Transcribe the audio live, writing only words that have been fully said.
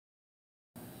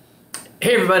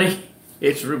Hey everybody,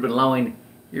 it's Ruben Lowing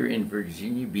here in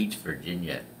Virginia Beach,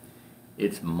 Virginia.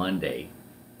 It's Monday.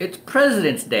 It's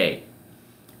President's Day.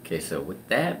 Okay, so what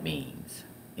that means,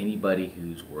 anybody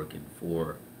who's working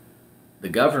for the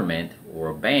government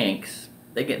or banks,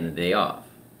 they're getting the day off.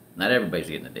 Not everybody's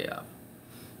getting the day off.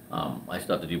 I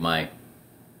still have to do my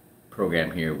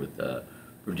program here with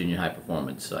Virginia High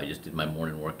Performance. So I just did my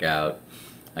morning workout.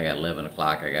 I got 11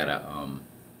 o'clock. I got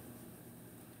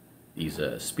these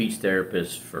speech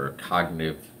therapists for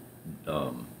cognitive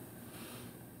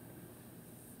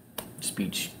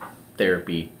speech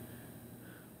therapy,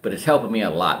 but it's helping me a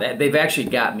lot. They've actually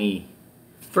got me.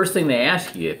 First thing they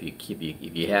ask you if you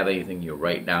have anything you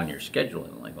write down your schedule,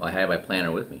 and I'm like, well, I have my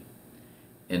planner with me,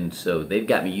 and so they've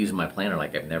got me using my planner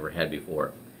like I've never had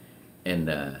before,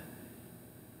 and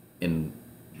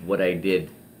what I did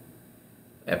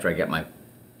after I got my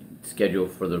schedule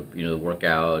for the the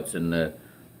workouts and the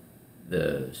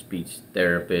speech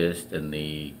therapist and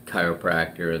the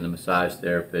chiropractor and the massage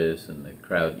therapist and the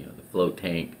the float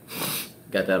tank,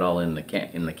 got that all in the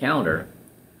calendar.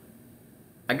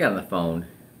 I got on the phone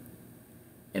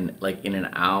and like in an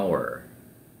hour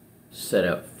set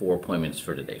up 4 appointments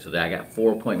for today. So I got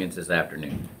 4 appointments this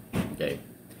afternoon. Okay,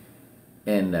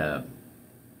 and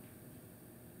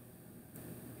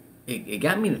it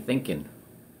got me to thinking.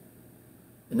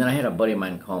 And then I had a buddy of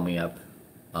mine call me up.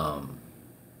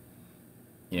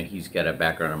 He's got a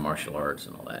background in martial arts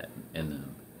and all that,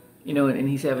 and and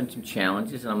he's having some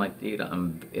challenges. And I'm like, dude,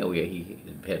 oh yeah, he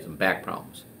had some back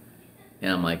problems,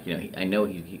 and I'm like, I know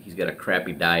he's got a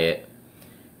crappy diet,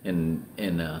 and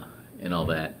all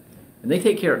that, and they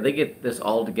take care of, they get this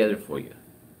all together for you,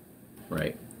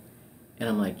 right? And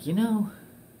I'm like,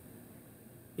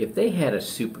 if they had a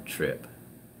super trip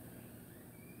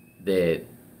that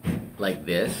like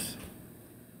this,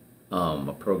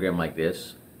 a program like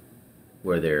this,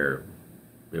 where they're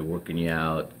working you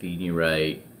out, feeding you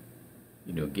right,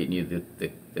 getting you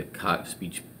the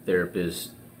speech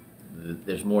therapist.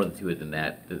 There's more to it than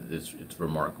that. It's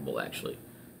remarkable, actually.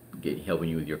 Helping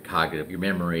you with your cognitive, your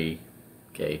memory,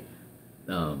 okay,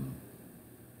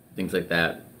 things like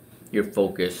that. Your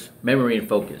focus, memory and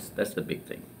focus. That's the big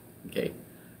thing, okay.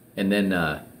 And then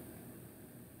the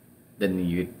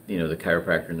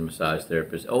chiropractor and the massage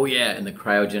therapist. Oh yeah, and the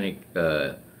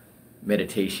cryogenic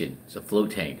meditation. It's a float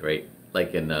tank, right?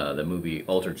 Like in the movie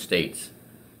Altered States.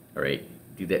 All right,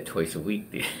 do that twice a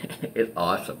week. It's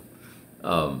awesome.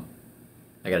 I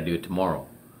got to do it tomorrow,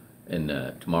 and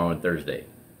tomorrow and Thursday,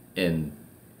 and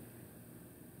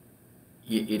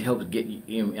it helps get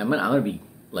you. I'm gonna be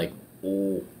like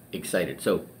excited.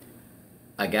 So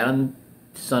I got on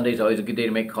Sunday's always a good day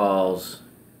to make calls,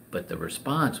 but the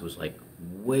response was like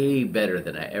way better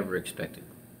than I ever expected.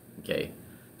 Okay,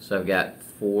 so I've got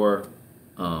 4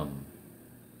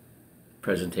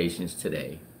 presentations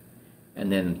today,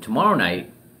 and then tomorrow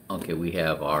night, okay, we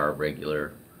have our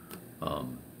regular our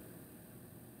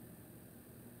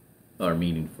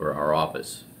meeting for our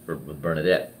office with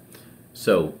Bernadette.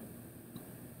 So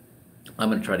I'm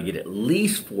going to try to get at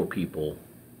least 4 people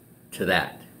to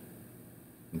that,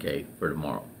 okay, for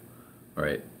tomorrow. All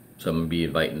right, so I'm going to be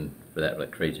inviting for that like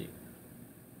crazy.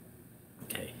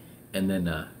 Okay, and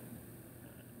then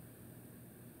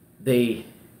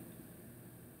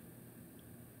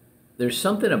there's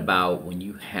something about when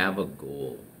you have a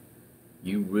goal,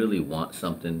 you really want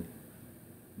something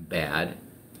bad,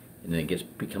 and then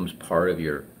it becomes part of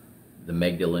the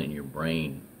amygdala in your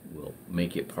brain will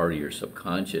make it part of your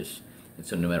subconscious. And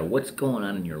so no matter what's going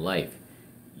on in your life,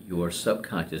 your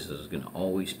subconscious is going to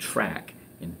always track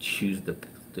and choose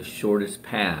the shortest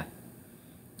path,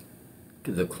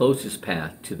 the closest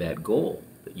path to that goal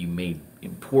that you made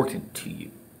important to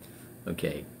you.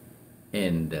 Okay,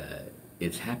 and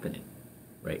it's happening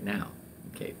right now,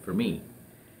 okay, for me.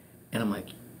 And I'm like,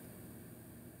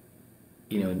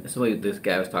 and this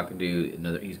guy I was talking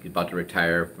to, he's about to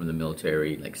retire from the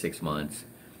military, like 6 months,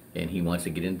 and he wants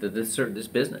to get into this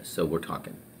business. So we're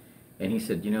talking, and he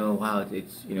said, wow,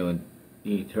 it's and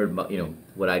he heard about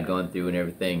what I'd gone through and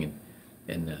everything,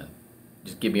 and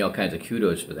just give me all kinds of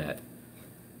kudos for that.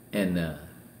 And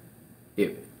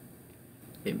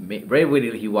right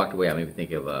away he walked away, I made me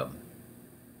think of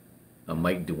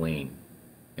Mike Dwayne.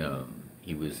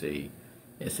 He was a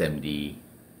SMD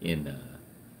in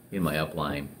my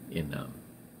upline in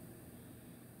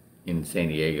San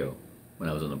Diego when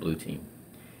I was on the blue team,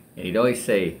 and he'd always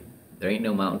say, "There ain't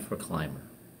no mountain for a climber."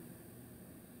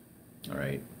 All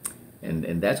right,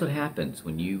 and that's what happens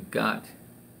when you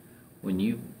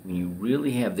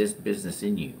really have this business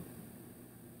in you.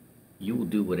 You will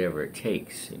do whatever it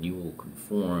takes, and you will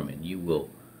conform, and you will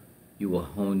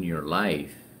hone your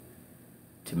life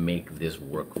to make this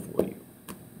work for you,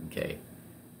 okay?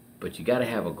 But you got to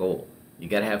have a goal. You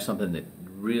got to have something that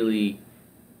really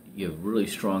you have really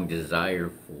strong desire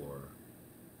for,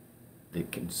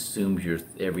 that consumes your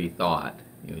every thought.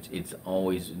 You know, it's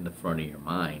always in the front of your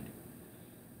mind,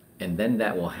 and then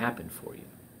that will happen for you.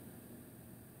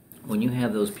 When you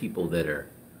have those people that are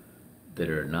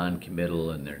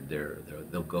non-committal and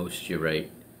they'll ghost you,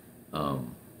 right?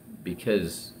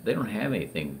 Because they don't have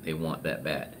anything they want that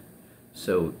bad.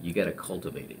 So you got to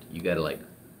cultivate it. You got to, like,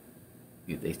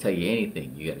 if they tell you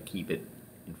anything, you got to keep it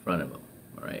in front of them,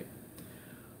 all right?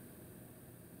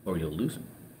 Or you'll lose them,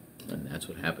 and that's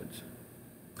what happens.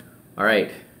 All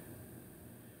right.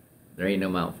 There ain't no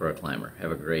mountain for a climber.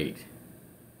 Have a great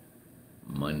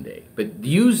Monday. But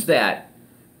use that.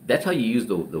 That's how you use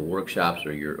the workshops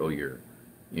or your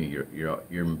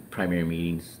primary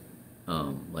meetings,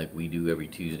 like we do every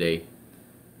Tuesday.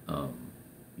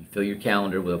 You fill your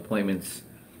calendar with appointments,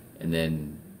 and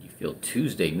then you fill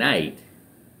Tuesday night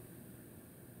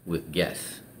with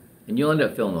guests, and you'll end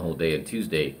up filling the whole day on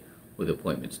Tuesday with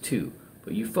appointments too.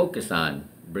 But you focus on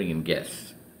bringing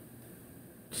guests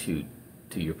to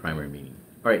your primary meeting.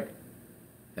 All right.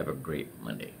 Have a great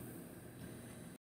Monday.